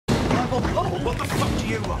Oh, what the fuck do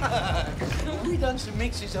you want? We done some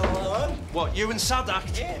mixes on our own. What, you and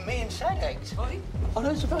Sadak? Yeah, me and Sadak. I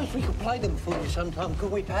don't suppose we could play them for you sometime,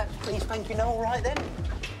 could we, perhaps? Please, thank you, all right, then?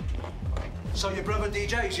 So your brother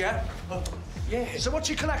DJs, yeah? Yeah. So what's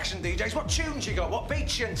your collection, DJs? What tunes you got? What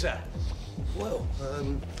beats you into? Well,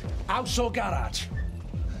 House or garage?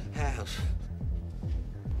 house.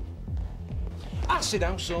 Acid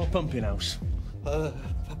house or pumping house?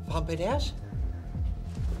 Pumping house?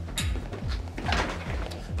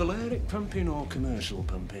 Balearic pumping or commercial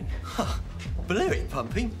pumping? Balearic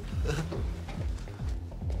pumping?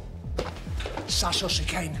 Sash or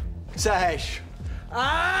Chicane? Sash.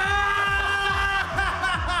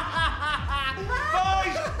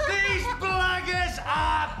 Boys, these blaggers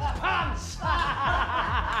are pants!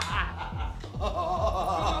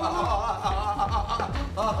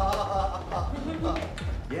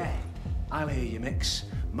 Yeah, I'll hear you mix.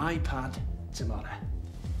 My pad tomorrow.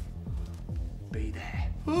 Be there.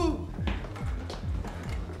 Ooh.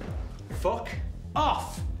 Fuck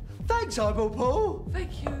off! Thanks, Eyeball Paul.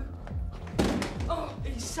 Thank you. Oh,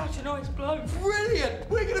 he's such a nice bloke. Brilliant.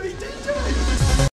 We're going to be DJs.